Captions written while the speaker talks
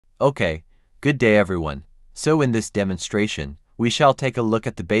Okay, good day everyone. So in this demonstration, we shall take a look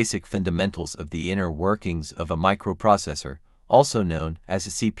at the basic fundamentals of the inner workings of a microprocessor, also known as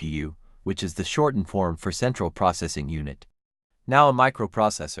a CPU, which is the shortened form for Central Processing Unit. Now a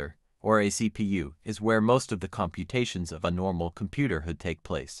microprocessor, or a CPU, is where most of the computations of a normal computer would take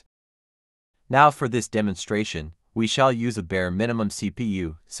place. Now for this demonstration, we shall use a bare minimum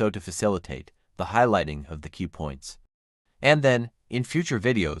CPU so to facilitate the highlighting of the key points. And then, in future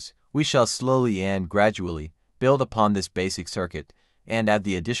videos, we shall slowly and gradually build upon this basic circuit and add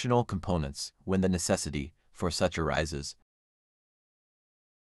the additional components when the necessity for such arises.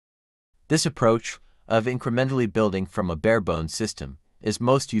 This approach of incrementally building from a bare-bones system is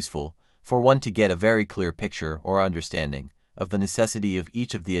most useful for one to get a very clear picture or understanding of the necessity of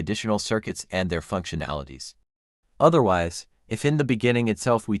each of the additional circuits and their functionalities. Otherwise, if in the beginning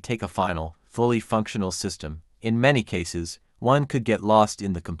itself we take a final, fully functional system, in many cases, one could get lost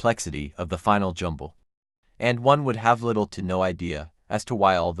in the complexity of the final jumble. And one would have little to no idea as to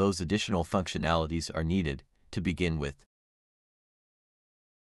why all those additional functionalities are needed to begin with.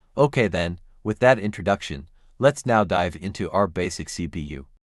 Okay then, with that introduction, let's now dive into our basic CPU.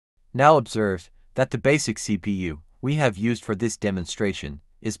 Now observe that the basic CPU we have used for this demonstration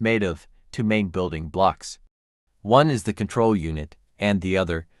is made of two main building blocks. One is the control unit, and the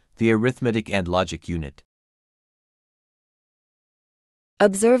other, the arithmetic and logic unit.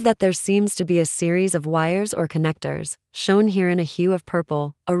 Observe that there seems to be a series of wires or connectors, shown here in a hue of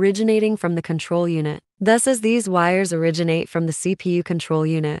purple, originating from the control unit. Thus, as these wires originate from the CPU control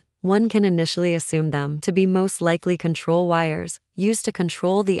unit, one can initially assume them to be most likely control wires, used to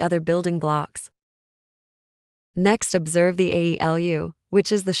control the other building blocks. Next, observe the ALU,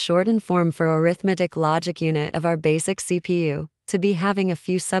 which is the shortened form for arithmetic logic unit of our basic CPU, to be having a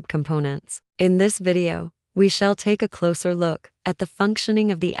few subcomponents. In this video, we shall take a closer look at the functioning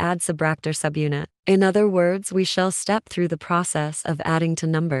of the add-subtractor subunit. In other words, we shall step through the process of adding to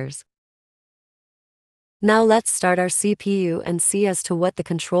numbers. Now let's start our CPU and see as to what the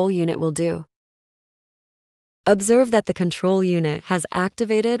control unit will do. Observe that the control unit has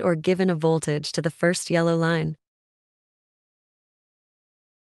activated or given a voltage to the first yellow line.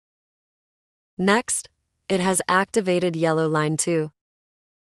 Next, it has activated yellow line 2.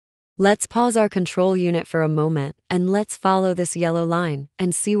 Let's pause our control unit for a moment and let's follow this yellow line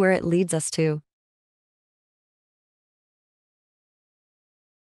and see where it leads us to.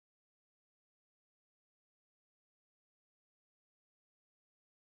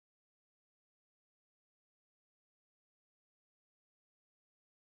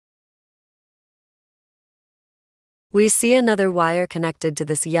 We see another wire connected to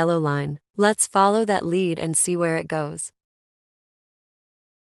this yellow line. Let's follow that lead and see where it goes.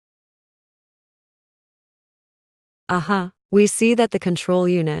 We see that the control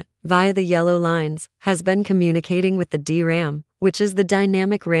unit, via the yellow lines, has been communicating with the DRAM, which is the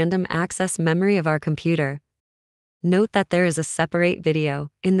dynamic random access memory of our computer. Note that there is a separate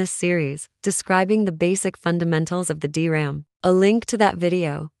video in this series describing the basic fundamentals of the DRAM. A link to that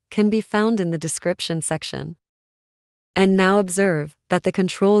video can be found in the description section. And now observe that the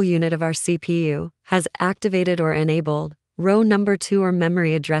control unit of our CPU has activated or enabled row number 2 or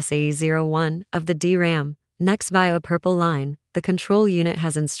memory address A01 of the DRAM. Next, via a purple line, the control unit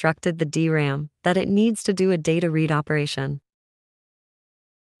has instructed the DRAM that it needs to do a data read operation.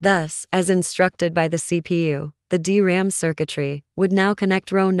 Thus, as instructed by the CPU, the DRAM circuitry would now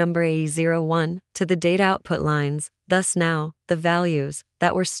connect row number A01 to the data output lines. Thus now, the values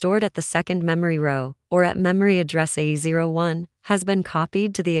that were stored at the second memory row, or at memory address A01, has been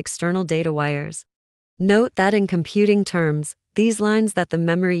copied to the external data wires. Note that in computing terms, these lines that the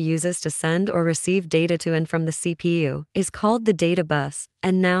memory uses to send or receive data to and from the CPU is called the data bus,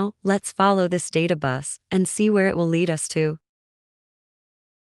 and now, let's follow this data bus and see where it will lead us to.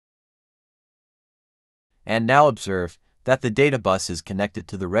 And now observe that the data bus is connected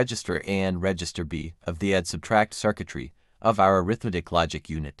to the register A and register B of the add-subtract circuitry of our arithmetic logic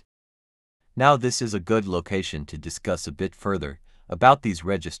unit. Now this is a good location to discuss a bit further about these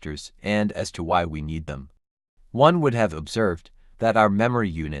registers and as to why we need them. One would have observed that our memory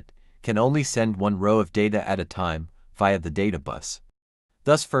unit can only send one row of data at a time via the data bus.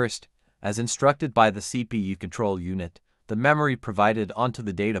 Thus first, as instructed by the CPU control unit, the memory provided onto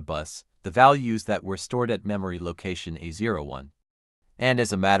the data bus the values that were stored at memory location A01. And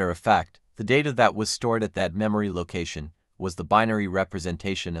as a matter of fact, the data that was stored at that memory location was the binary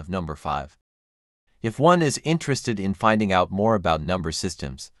representation of number 5. If one is interested in finding out more about number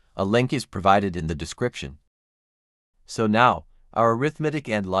systems, a link is provided in the description. So now, our arithmetic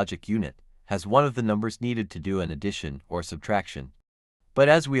and logic unit has one of the numbers needed to do an addition or subtraction. But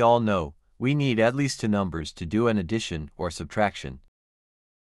as we all know, we need at least two numbers to do an addition or subtraction.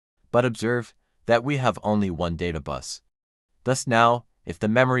 But observe that we have only one data bus. Thus now, if the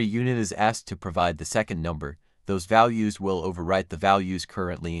memory unit is asked to provide the second number, those values will overwrite the values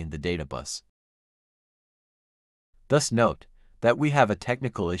currently in the data bus. Thus note that we have a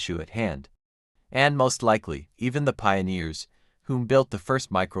technical issue at hand. And most likely, even the pioneers whom built the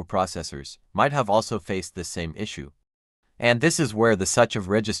first microprocessors might have also faced this same issue. And this is where the such of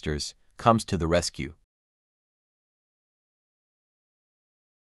registers comes to the rescue.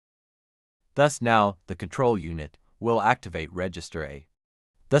 Thus now, the control unit will activate register A,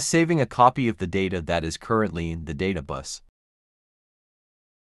 thus saving a copy of the data that is currently in the data bus.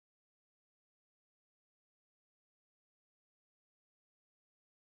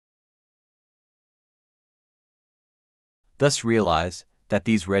 Thus realize that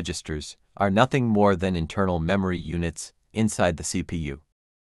these registers are nothing more than internal memory units inside the CPU.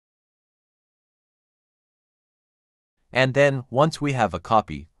 And then, once we have a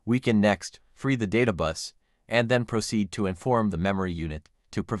copy, we can next free the data bus and then proceed to inform the memory unit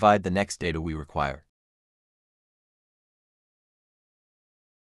to provide the next data we require.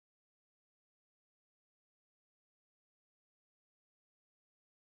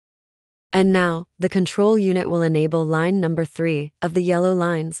 And now, the control unit will enable line number 3 of the yellow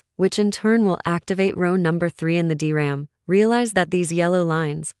lines, which in turn will activate row number 3 in the DRAM. Realize that these yellow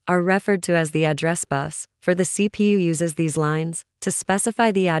lines are referred to as the address bus, for the CPU uses these lines to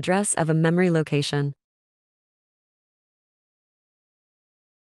specify the address of a memory location.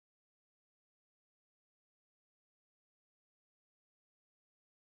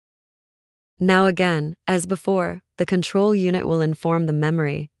 Now again, as before, the control unit will inform the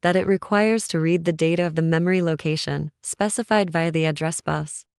memory that it requires to read the data of the memory location specified via the address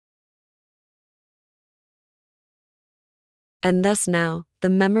bus. And thus now, the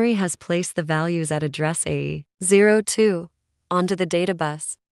memory has placed the values at address AE02 onto the data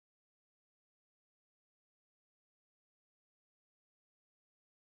bus.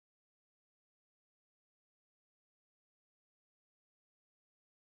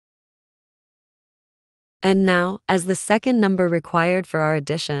 And now, as the second number required for our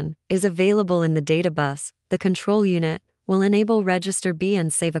addition is available in the data bus, the control unit will enable register B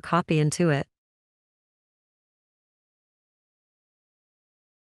and save a copy into it.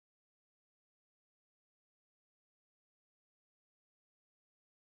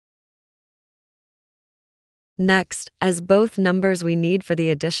 Next, as both numbers we need for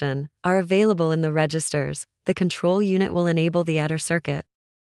the addition are available in the registers, the control unit will enable the adder circuit.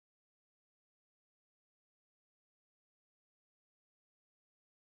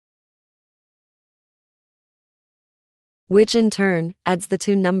 Which in turn adds the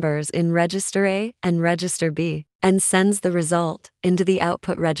two numbers in register A and register B, and sends the result into the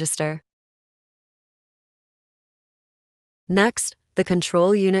output register. Next, the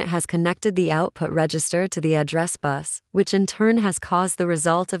control unit has connected the output register to the address bus, which in turn has caused the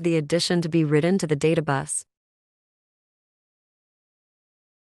result of the addition to be written to the data bus.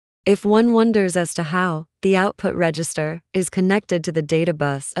 If one wonders as to how the output register is connected to the data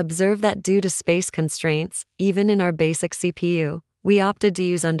bus, observe that due to space constraints, even in our basic CPU, we opted to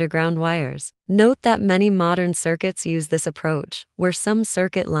use underground wires. Note that many modern circuits use this approach, where some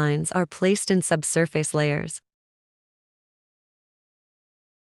circuit lines are placed in subsurface layers.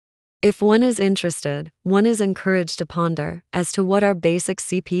 If one is interested, one is encouraged to ponder as to what our basic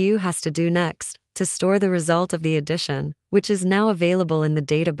CPU has to do next to store the result of the addition, which is now available in the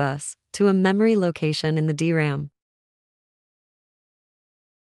data bus, to a memory location in the DRAM.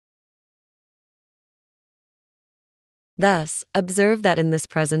 Thus, observe that in this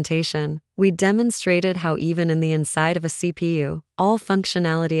presentation, we demonstrated how even in the inside of a CPU, all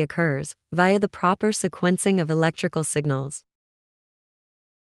functionality occurs via the proper sequencing of electrical signals.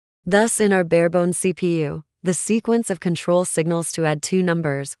 Thus, in our barebone CPU, the sequence of control signals to add two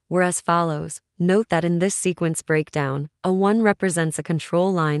numbers were as follows. Note that in this sequence breakdown, a 1 represents a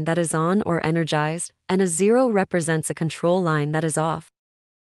control line that is on or energized, and a 0 represents a control line that is off.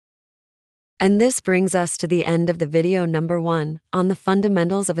 And this brings us to the end of the video number 1 on the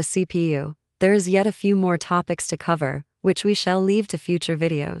fundamentals of a CPU. There is yet a few more topics to cover, which we shall leave to future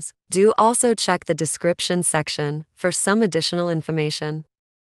videos. Do also check the description section for some additional information.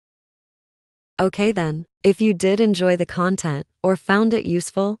 Okay then, if you did enjoy the content or found it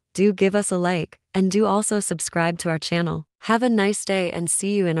useful, do give us a like, and do also subscribe to our channel. Have a nice day and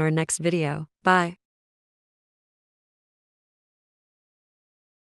see you in our next video. Bye.